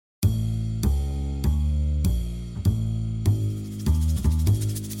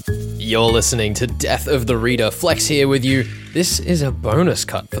You're listening to Death of the Reader. Flex here with you. This is a bonus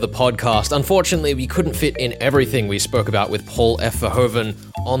cut for the podcast. Unfortunately, we couldn't fit in everything we spoke about with Paul F. Verhoeven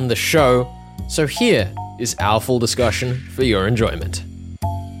on the show, so here is our full discussion for your enjoyment.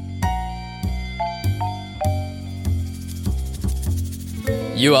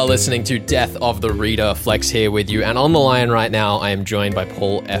 You are listening to Death of the Reader. Flex here with you, and on the line right now, I am joined by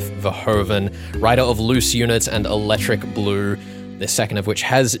Paul F. Verhoeven, writer of Loose Units and Electric Blue, the second of which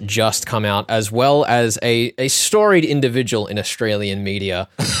has just come out, as well as a storied individual in Australian media.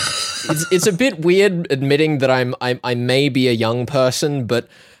 It's a bit weird admitting that I may be a young person,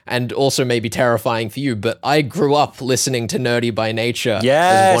 and also maybe terrifying for you, but I grew up listening to Nerdy by Nature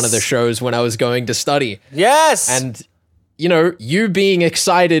as one of the shows when I was going to study. Yes! And you know, you being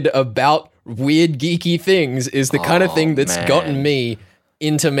excited about weird, geeky things is the kind of thing that's gotten me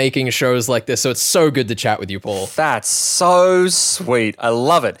into making shows like this. So it's so good to chat with you, Paul. That's so sweet. I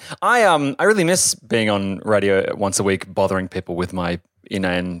love it. I really miss being on radio once a week, bothering people with my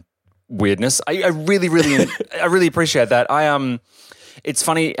inane weirdness. I really appreciate that. It's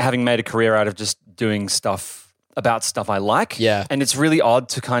funny having made a career out of just doing stuff about stuff I like. Yeah. And it's really odd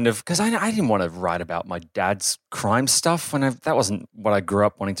to kind of, because I didn't want to write about my dad's crime stuff that wasn't what I grew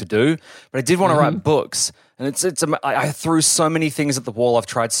up wanting to do, but I did want to write books. And I threw so many things at the wall. I've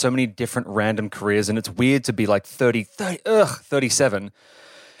tried so many different random careers, and it's weird to be like 37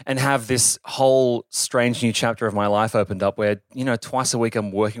 and have this whole strange new chapter of my life opened up where, you know, twice a week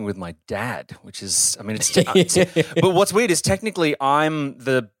I'm working with my dad, which is, I mean, but what's weird is technically I'm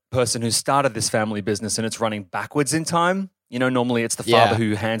the person who started this family business and it's running backwards in time. You know, normally it's the father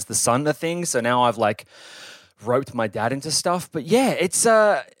who hands the son the thing. So now I've like roped my dad into stuff. But yeah, it's,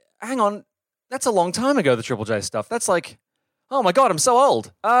 hang on, that's a long time ago, the Triple J stuff. That's like, oh my God, I'm so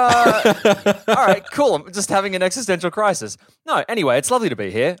old. All right, cool. I'm just having an existential crisis. No, anyway, it's lovely to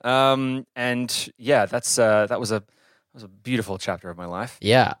be here. And yeah, that was a beautiful chapter of my life.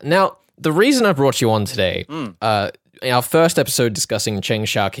 Yeah. Now, the reason I brought you on today, in our first episode discussing Chen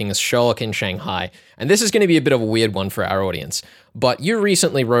Xiaoking's Sherlock in Shanghai, and this is going to be a bit of a weird one for our audience, but you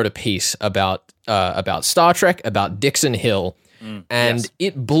recently wrote a piece about Star Trek, about Dixon Hill, and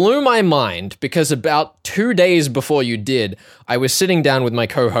it blew my mind because about 2 days before you did, I was sitting down with my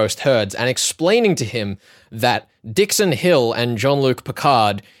co-host Herds and explaining to him that Dixon Hill and Jean-Luc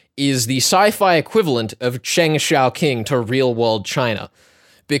Picard is the sci-fi equivalent of Chen Xiaoqing to real-world China,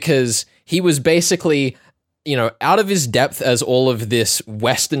 because he was basically, you know, out of his depth as all of this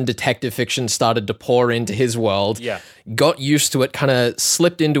Western detective fiction started to pour into his world, got used to it, kind of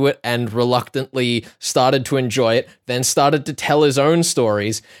slipped into it and reluctantly started to enjoy it, then started to tell his own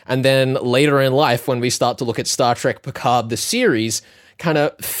stories, and then later in life, when we start to look at Star Trek Picard, the series, kind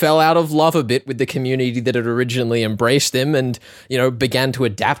of fell out of love a bit with the community that had originally embraced him and, you know, began to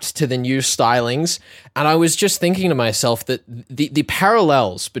adapt to the new stylings. And I was just thinking to myself that the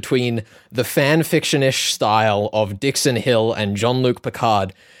parallels between the fan fiction-ish style of Dixon Hill and Jean-Luc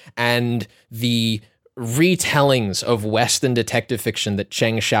Picard and the retellings of Western detective fiction that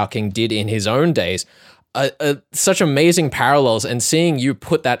Chen Xiaoqing did in his own days such amazing parallels, and seeing you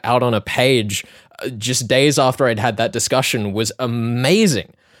put that out on a page just days after I'd had that discussion was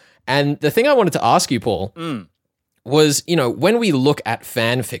amazing. And the thing I wanted to ask you, Paul, was, you know, when we look at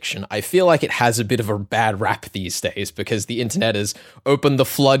fan fiction, I feel like it has a bit of a bad rap these days because the internet has opened the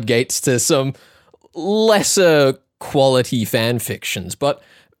floodgates to some lesser quality fan fictions. But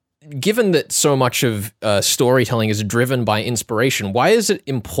given that so much of storytelling is driven by inspiration, why is it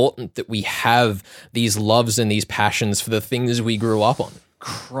important that we have these loves and these passions for the things we grew up on?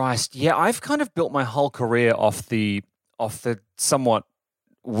 Christ, yeah, I've kind of built my whole career off the somewhat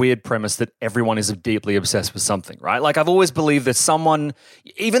weird premise that everyone is deeply obsessed with something, right? Like I've always believed that someone,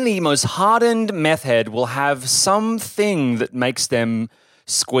 even the most hardened meth head, will have something that makes them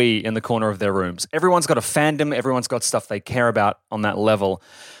squee in the corner of their rooms. Everyone's got a fandom, everyone's got stuff they care about on that level.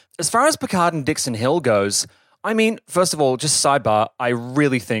 As far as Picard and Dixon Hill goes, I mean, first of all, just sidebar, I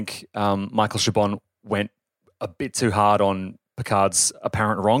really think Michael Chabon went a bit too hard on Picard's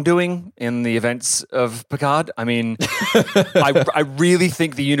apparent wrongdoing in the events of Picard. I mean, I really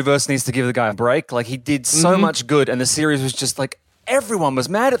think the universe needs to give the guy a break. Like, he did so much good, and the series was just like, everyone was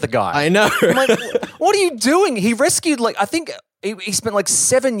mad at the guy. I know. I'm like, what are you doing? He rescued, like, I think he spent like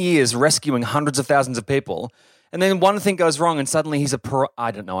 7 years rescuing hundreds of thousands of people. And then one thing goes wrong, and suddenly he's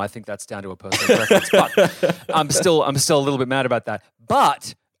I don't know. I think that's down to a personal preference. But I'm still a little bit mad about that.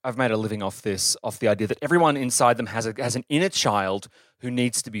 But I've made a living off the idea that everyone inside them has an inner child who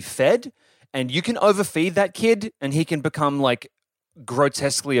needs to be fed, and you can overfeed that kid, and he can become like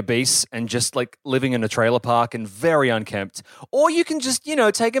grotesquely obese and just like living in a trailer park and very unkempt, or you can just,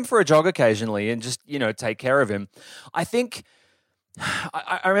 take him for a jog occasionally and just, take care of him. I think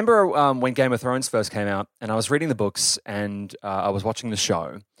I remember when Game of Thrones first came out and I was reading the books and I was watching the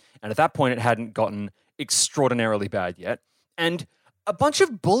show. And at that point, it hadn't gotten extraordinarily bad yet. And a bunch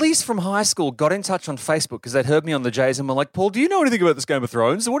of bullies from high school got in touch on Facebook because they'd heard me on the Jays and were like, Paul, do you know anything about this Game of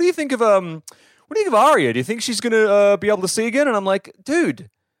Thrones? What do you think of Arya? Do you think she's going to be able to see again? And I'm like, dude,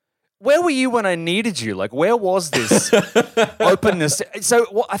 where were you when I needed you? Like, where was this openness?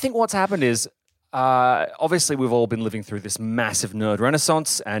 So I think what's happened is, obviously, we've all been living through this massive nerd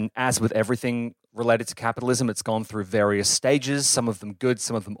renaissance, and as with everything related to capitalism, it's gone through various stages, some of them good,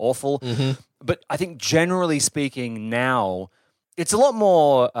 some of them awful. Mm-hmm. But I think generally speaking now, it's a lot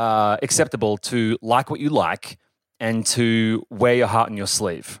more acceptable to like what you like and to wear your heart on your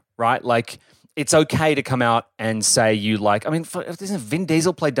sleeve, right? Like, it's okay to come out and say you like, I mean, doesn't Vin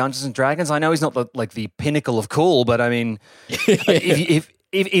Diesel play Dungeons and Dragons? I know he's not the pinnacle of cool, but I mean,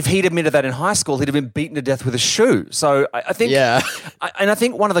 if he'd admitted that in high school, he'd have been beaten to death with a shoe. So I think, I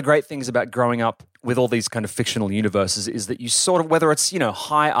think one of the great things about growing up with all these kind of fictional universes is that you sort of, whether it's,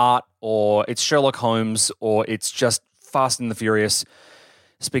 high art or it's Sherlock Holmes or it's just Fast and the Furious.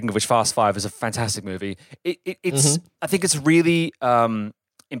 Speaking of which, Fast 5 is a fantastic movie. It's I think it's really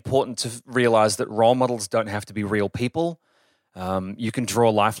important to realize that role models don't have to be real people. You can draw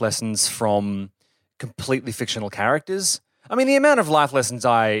life lessons from completely fictional characters. I mean, the amount of life lessons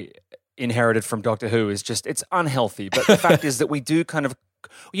I inherited from Doctor Who is just, it's unhealthy. But the fact is that we do kind of,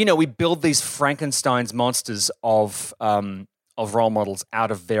 we build these Frankenstein's monsters of role models out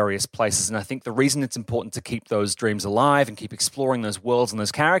of various places. And I think the reason it's important to keep those dreams alive and keep exploring those worlds and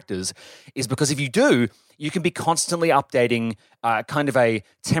those characters is because if you do, you can be constantly updating kind of a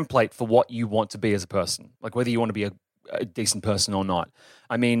template for what you want to be as a person, like whether you want to be a decent person or not.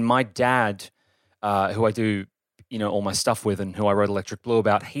 I mean, my dad, who I do all my stuff with and who I wrote Electric Blue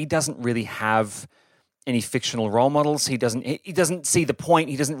about, he doesn't really have any fictional role models. He doesn't see the point.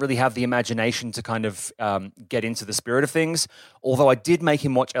 He doesn't really have the imagination to kind of get into the spirit of things. Although I did make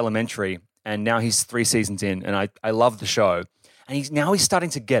him watch Elementary, and now he's 3 seasons in, and I love the show. And he's starting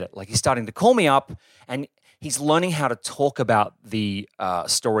to get it. Like, he's starting to call me up, and he's learning how to talk about the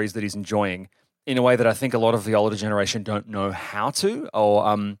stories that he's enjoying in a way that I think a lot of the older generation don't know how to,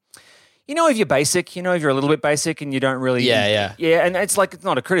 or if you're basic, if you're a little bit basic and you don't really... Yeah, and it's like, it's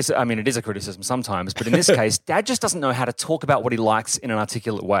not a criticism. I mean, it is a criticism sometimes, but in this case, Dad just doesn't know how to talk about what he likes in an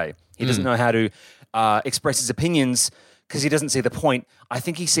articulate way. He doesn't know how to express his opinions because he doesn't see the point. I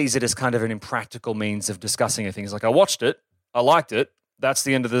think he sees it as kind of an impractical means of discussing a thing. He's like, I watched it, I liked it, that's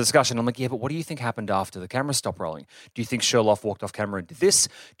the end of the discussion. I'm like, yeah, but what do you think happened after the camera stopped rolling? Do you think Sherlock walked off camera and did this?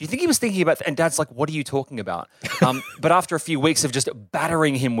 Do you think he was thinking about... And Dad's like, what are you talking about? But after a few weeks of just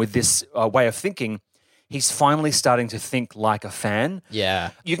battering him with this way of thinking, he's finally starting to think like a fan.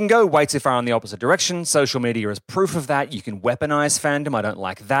 Yeah. You can go way too far in the opposite direction. Social media is proof of that. You can weaponize fandom. I don't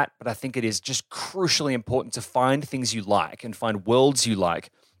like that. But I think it is just crucially important to find things you like and find worlds you like.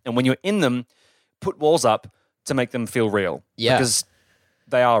 And when you're in them, put walls up to make them feel real. Yeah. Because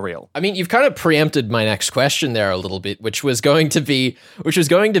they are real. I mean, you've kind of preempted my next question there a little bit, which was going to be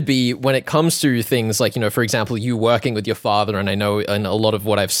when it comes to things like, for example, you working with your father, and I know in a lot of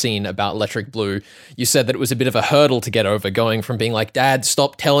what I've seen about Electric Blue, you said that it was a bit of a hurdle to get over, going from being like, Dad,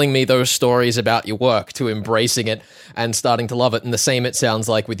 stop telling me those stories about your work, to embracing it and starting to love it. And the same, it sounds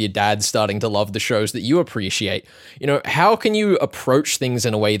like, with your dad starting to love the shows that you appreciate. How can you approach things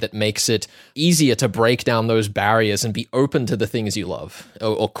in a way that makes it easier to break down those barriers and be open to the things you love?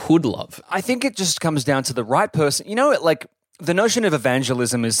 Or could love? I think it just comes down to the right person. Like, the notion of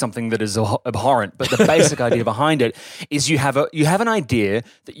evangelism is something that is abhorrent, but the basic idea behind it is you have an idea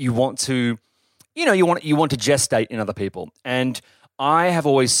that you want to, you want to gestate in other people. And I have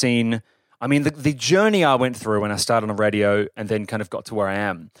always seen, I mean, the journey I went through when I started on radio and then kind of got to where I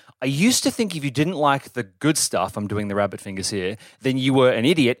am. I used to think if you didn't like the good stuff, I'm doing the rabbit fingers here, then you were an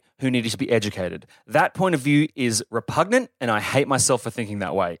idiot who needed to be educated. That point of view is repugnant, and I hate myself for thinking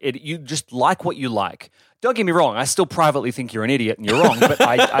that way. You just like what you like. Don't get me wrong, I still privately think you're an idiot and you're wrong, but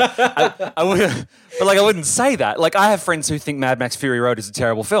I wouldn't say that. Like, I have friends who think Mad Max Fury Road is a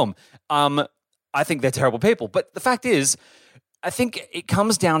terrible film. I think they're terrible people. But the fact is, I think it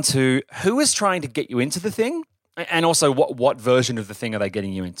comes down to who is trying to get you into the thing, and also what version of the thing are they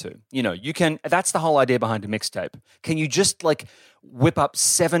getting you into. That's the whole idea behind a mixtape. Can you just whip up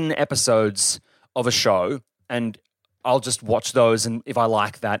 7 episodes of a show and I'll just watch those, and if I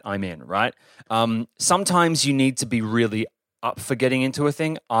like that, I'm in, right? Sometimes you need to be really up for getting into a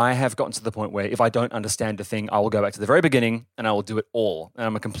thing, I have gotten to the point where if I don't understand a thing, I will go back to the very beginning and I will do it all. And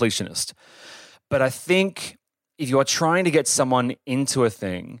I'm a completionist. But I think if you are trying to get someone into a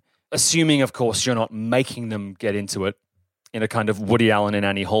thing, assuming, of course, you're not making them get into it in a kind of Woody Allen and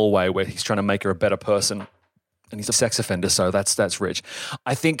Annie Hall way where he's trying to make her a better person and he's a sex offender, so that's rich.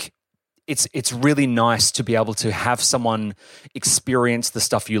 I think it's really nice to be able to have someone experience the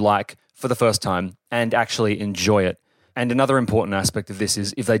stuff you like for the first time and actually enjoy it. And another important aspect of this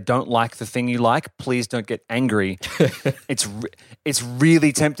is if they don't like the thing you like, please don't get angry. It's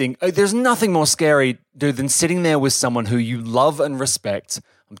really tempting. There's nothing more scary, dude, than sitting there with someone who you love and respect.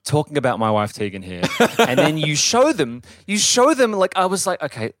 I'm talking about my wife Tegan here. And then you show them like, I was like,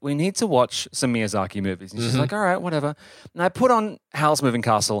 okay, we need to watch some Miyazaki movies. And she's like, all right, whatever. And I put on Howl's Moving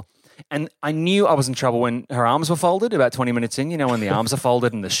Castle. And I knew I was in trouble when her arms were folded about 20 minutes in, when the arms are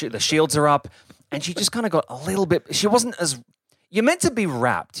folded and the shields are up. And she just kind of got a little bit, she wasn't as, you're meant to be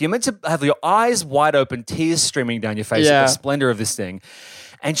rapt. You're meant to have your eyes wide open, tears streaming down your face at the splendor of this thing.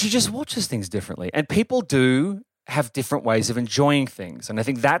 And she just watches things differently. And people do have different ways of enjoying things. And I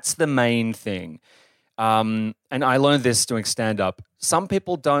think that's the main thing. And I learned this doing stand-up. Some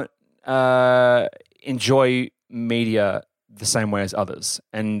people don't enjoy media the same way as others.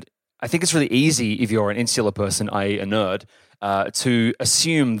 And I think it's really easy if you're an insular person, i.e. a nerd, to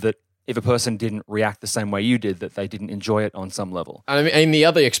assume that if a person didn't react the same way you did, that they didn't enjoy it on some level. I mean, the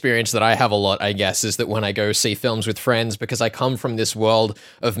other experience that I have a lot, I guess, is that when I go see films with friends, because I come from this world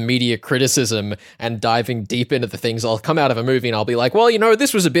of media criticism and diving deep into the things, I'll come out of a movie and I'll be like, well,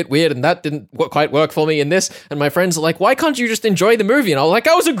 this was a bit weird and that didn't quite work for me in this. And my friends are like, why can't you just enjoy the movie? And I'm like,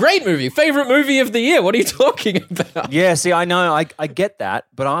 that was a great movie. Favorite movie of the year. What are you talking about? Yeah, see, I know, I get that,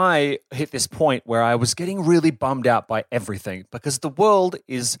 but I hit this point where I was getting really bummed out by everything because the world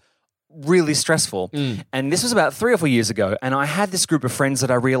is really stressful. And this was about 3 or 4 years ago. And I had this group of friends that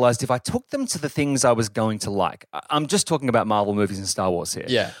I realized if I took them to the things I was going to like, I'm just talking about Marvel movies and Star Wars here.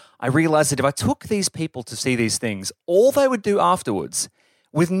 Yeah. I realized that if I took these people to see these things, all they would do afterwards,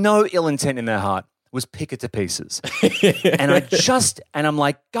 with no ill intent in their heart, was pick it to pieces. And I'm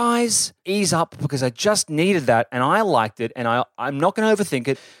like, guys, ease up because I just needed that and I liked it and I'm not going to overthink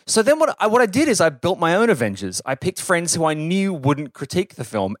it. So then what I did is I built my own Avengers. I picked friends who I knew wouldn't critique the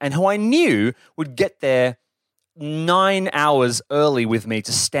film and who I knew would get there 9 hours early with me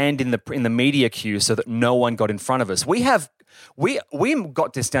to stand in the media queue so that no one got in front of us. We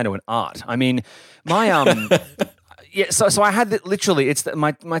got this down to an art. I mean, my yeah, so I had literally, it's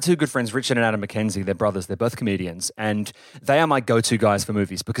my two good friends, Richard and Adam McKenzie. They're brothers. They're both comedians, and they are my go-to guys for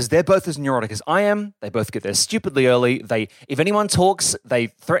movies because they're both as neurotic as I am. They both get there stupidly early. If anyone talks, they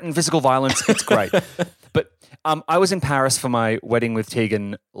threaten physical violence. It's great. But I was in Paris for my wedding with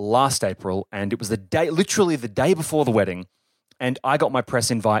Tegan last April, and it was literally the day before the wedding, and I got my press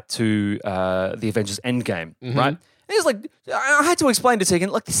invite to the Avengers Endgame, right? And it was like, I had to explain to Tegan,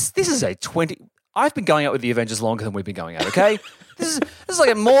 look, this is a 20... I've been going out with the Avengers longer than we've been going out, okay? This is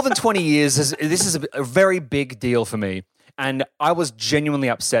like more than 20 years. This is a very big deal for me. And I was genuinely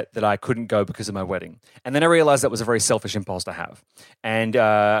upset that I couldn't go because of my wedding. And then I realized that was a very selfish impulse to have. And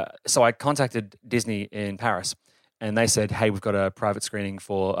so I contacted Disney in Paris and they said, hey, we've got a private screening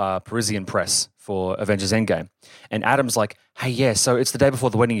for Parisian press for Avengers Endgame. And Adam's like, hey, yeah, so it's the day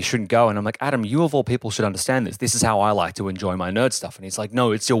before the wedding, you shouldn't go. And I'm like, Adam, you of all people should understand this. This is how I like to enjoy my nerd stuff. And he's like,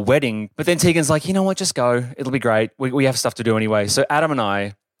 no, it's your wedding. But then Tegan's like, you know what, just go. It'll be great. We have stuff to do anyway. So Adam and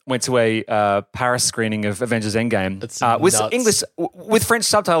I went to a Paris screening of Avengers Endgame with French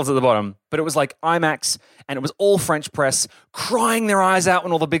subtitles at the bottom. But it was like IMAX and it was all French press crying their eyes out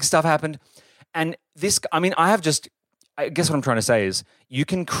when all the big stuff happened. And I guess what I'm trying to say is you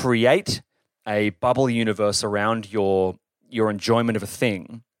can create a bubble universe around your enjoyment of a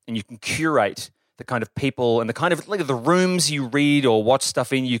thing, and you can curate the kind of people and the kind of like the rooms you read or watch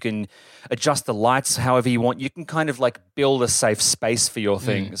stuff in. You can adjust the lights however you want. You can kind of like build a safe space for your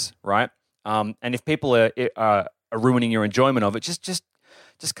things, right? And if people are ruining your enjoyment of it, just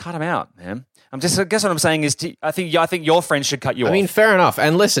cut them out, man. I guess what I'm saying is, I think your friends should cut you off. I mean, fair enough.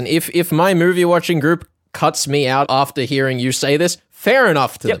 And listen, if my movie watching group cuts me out after hearing you say this, fair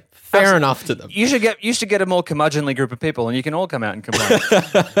enough to them. Fair enough to them. You should get a more curmudgeonly group of people and you can all come out and complain.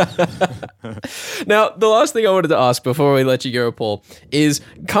 Now, the last thing I wanted to ask before we let you go, Paul, is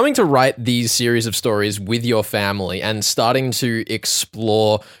coming to write these series of stories with your family and starting to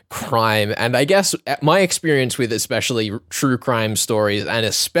explore crime. And I guess my experience with especially true crime stories and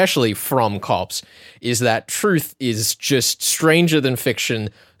especially from cops is that truth is just stranger than fiction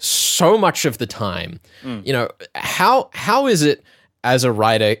so much of the time. How is it as a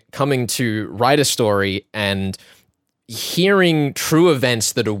writer coming to write a story and hearing true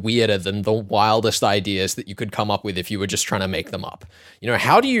events that are weirder than the wildest ideas that you could come up with if you were just trying to make them up.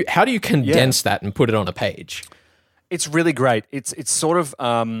 How do you condense that and put it on a page? It's really great. It's sort of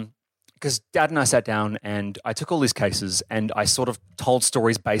because Dad and I sat down and I took all these cases and I sort of told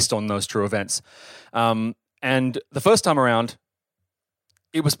stories based on those true events. And the first time around,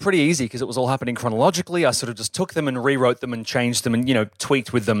 it was pretty easy because it was all happening chronologically. I sort of just took them and rewrote them and changed them and,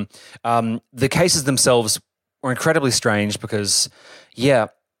 tweaked with them. The cases themselves were incredibly strange because,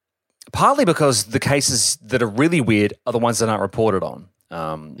 partly because the cases that are really weird are the ones that aren't reported on.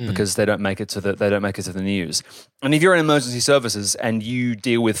 Because they don't make it to the news. And if you're in emergency services and you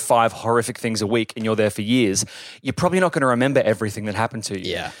deal with 5 horrific things a week and you're there for years, you're probably not going to remember everything that happened to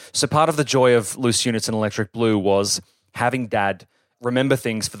you. Yeah. So part of the joy of Loose Units and Electric Blue was having Dad remember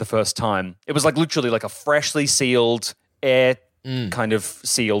things for the first time. It was like literally like a freshly sealed, air kind of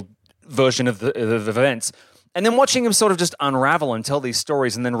sealed version of the events. And then watching him sort of just unravel and tell these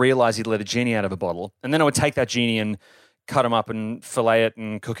stories and then realize he'd let a genie out of a bottle. And then I would take that genie and cut them up and fillet it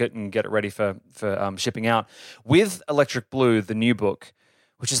and cook it and get it ready for shipping out. With Electric Blue, the new book,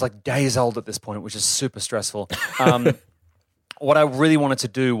 which is like days old at this point, which is super stressful. What I really wanted to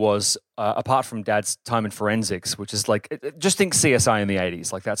do was, apart from Dad's time in forensics, which is like, just think CSI in the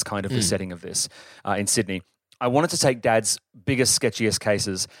 80s, like that's kind of the setting of this in Sydney. I wanted to take Dad's biggest, sketchiest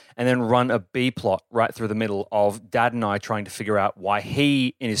cases and then run a B plot right through the middle of Dad and I trying to figure out why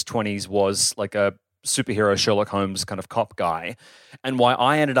he, in his 20s, was like a superhero Sherlock Holmes kind of cop guy, and why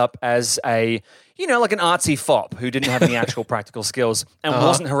I ended up as a, like an artsy fop who didn't have any actual practical skills and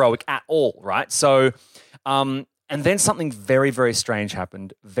wasn't heroic at all, right? So, and then something very, very strange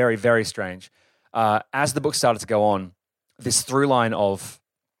happened. Very, very strange. As the book started to go on, this through line of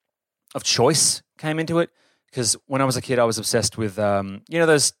choice came into it. Because when I was a kid, I was obsessed with,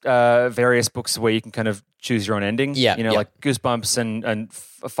 those various books where you can kind of choose your own ending. Yeah. Like Goosebumps and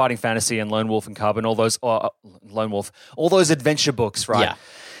Fighting Fantasy and Lone Wolf and Carbon, all those adventure books, right? Yeah.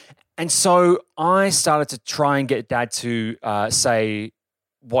 And so I started to try and get Dad to say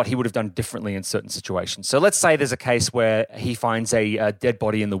what he would have done differently in certain situations. So let's say there's a case where he finds a dead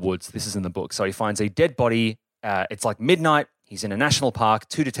body in the woods. This is in the book. So he finds a dead body. It's like midnight. He's in a national park.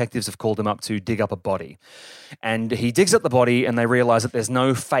 2 detectives have called him up to dig up a body. And he digs up the body and they realize that there's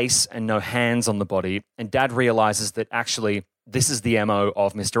no face and no hands on the body. And Dad realizes that actually this is the MO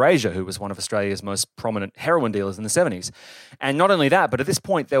of Mr. Asia, who was one of Australia's most prominent heroin dealers in the 70s. And not only that, but at this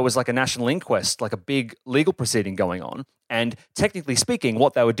point there was like a national inquest, like a big legal proceeding going on. And technically speaking,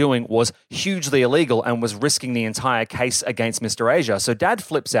 what they were doing was hugely illegal and was risking the entire case against Mr. Asia. So Dad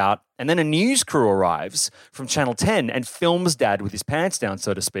flips out, and then a news crew arrives from Channel 10 and films Dad with his pants down,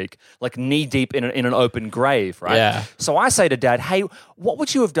 so to speak, like knee deep in an open grave, right? Yeah. So I say to Dad, hey, what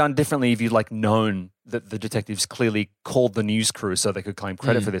would you have done differently if you'd like known that the detectives clearly called the news crew so they could claim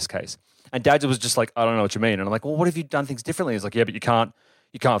credit for this case? And Dad was just like, I don't know what you mean. And I'm like, well, what if you'd done things differently? He's like, yeah, but you can't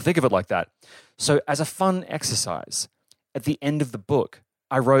think of it like that. So as a fun exercise, at the end of the book,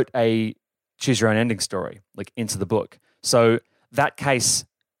 I wrote a choose your own ending story, like into the book. So that case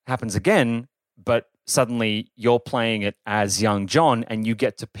happens again, but suddenly you're playing it as young John and you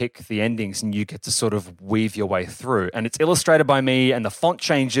get to pick the endings and you get to sort of weave your way through. And it's illustrated by me and the font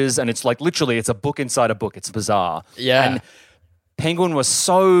changes and it's like literally it's a book inside a book. It's bizarre. Yeah. And Penguin was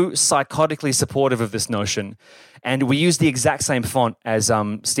so psychotically supportive of this notion. And we used the exact same font as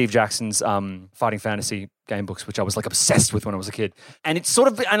Steve Jackson's Fighting Fantasy game books, which I was like obsessed with when I was a kid. And it's sort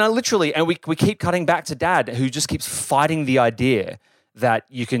of, and I literally, and we keep cutting back to Dad, who just keeps fighting the idea that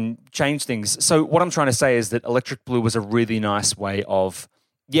you can change things. So what I'm trying to say is that Electric Blue was a really nice way of,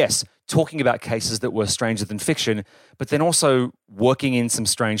 yes, talking about cases that were stranger than fiction, but then also working in some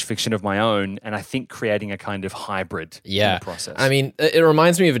strange fiction of my own, and I think creating a kind of hybrid in the process. I mean, it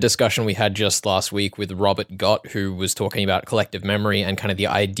reminds me of a discussion we had just last week with Robert Gott, who was talking about collective memory and kind of the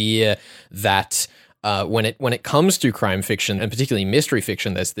idea that when it comes to crime fiction, and particularly mystery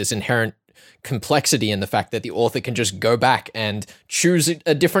fiction, there's this inherent complexity in the fact that the author can just go back and choose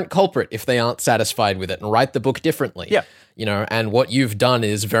a different culprit if they aren't satisfied with it and write the book differently. Yeah. And what you've done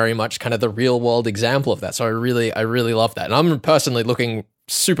is very much kind of the real world example of that. So I really love that. And I'm personally looking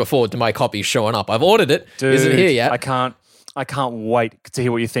super forward to my copy showing up. I've ordered it. Dude, isn't here yet. I can't wait to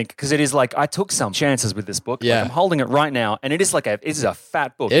hear what you think, because it is like I took some chances with this book. Yeah. Like, I'm holding it right now, and it is like it is a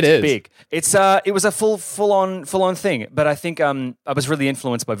fat book. It's is big. It was a full on thing. But I think I was really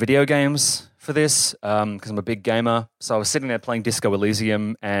influenced by video games for this because I'm a big gamer. So I was sitting there playing Disco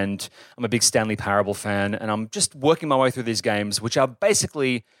Elysium, and I'm a big Stanley Parable fan, and I'm just working my way through these games, which are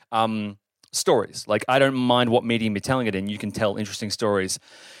basically stories. Like I don't mind what medium you're telling it in. You can tell interesting stories.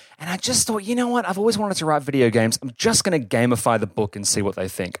 And I just thought, you know what? I've always wanted to write video games. I'm just going to gamify the book and see what they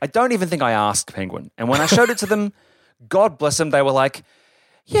think. I don't even think I asked Penguin. And when I showed it to them, God bless them, they were like,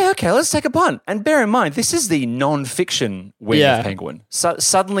 yeah, okay, let's take a punt. And bear in mind, this is the non-fiction wing of Penguin. So,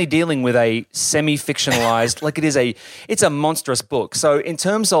 suddenly dealing with a semi-fictionalized, like it's a monstrous book. So in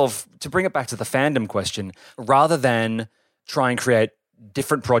terms of, to bring it back to the fandom question, rather than try and create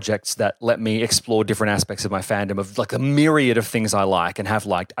different projects that let me explore different aspects of my fandom of like a myriad of things I like and have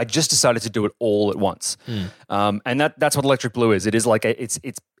liked, I just decided to do it all at once. And that's what Electric Blue is. It is like it's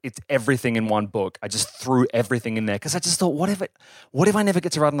everything in one book. I just threw everything in there because I just thought, what if I never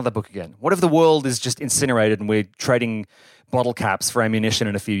get to write another book again? What if the world is just incinerated and we're trading bottle caps for ammunition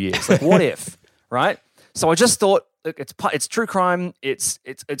in a few years? Like, what if, right? So I just thought, look, it's true crime. It's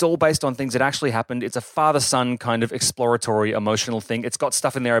all based on things that actually happened. It's a father-son kind of exploratory, emotional thing. It's got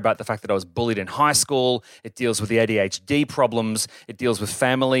stuff in there about the fact that I was bullied in high school. It deals with the ADHD problems. It deals with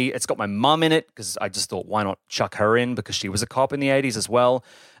family. It's got my mum in it because I just thought, why not chuck her in because she was a cop in the 80s as well.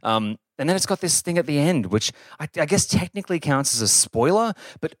 And then it's got this thing at the end, which I guess technically counts as a spoiler.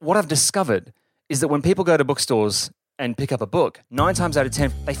 But what I've discovered is that when people go to bookstores and pick up a book, 9 times out of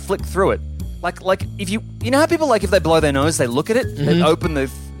 10, they flick through it. Like if you know how people like if they blow their nose, they look at it, they open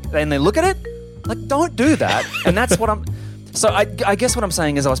and they look at it? Like, don't do that. And that's what so I guess what I'm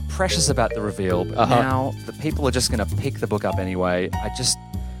saying is I was precious about the reveal, but now the people are just going to pick the book up anyway. I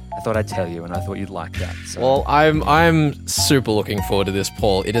thought I'd tell you, and I thought you'd like that. So. Well, I'm super looking forward to this,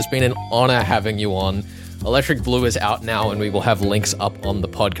 Paul. It has been an honor having you on. Electric Blue is out now, and we will have links up on the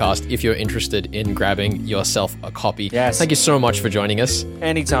podcast if you're interested in grabbing yourself a copy. Yes. Thank you so much for joining us.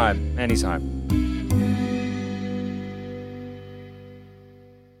 Anytime.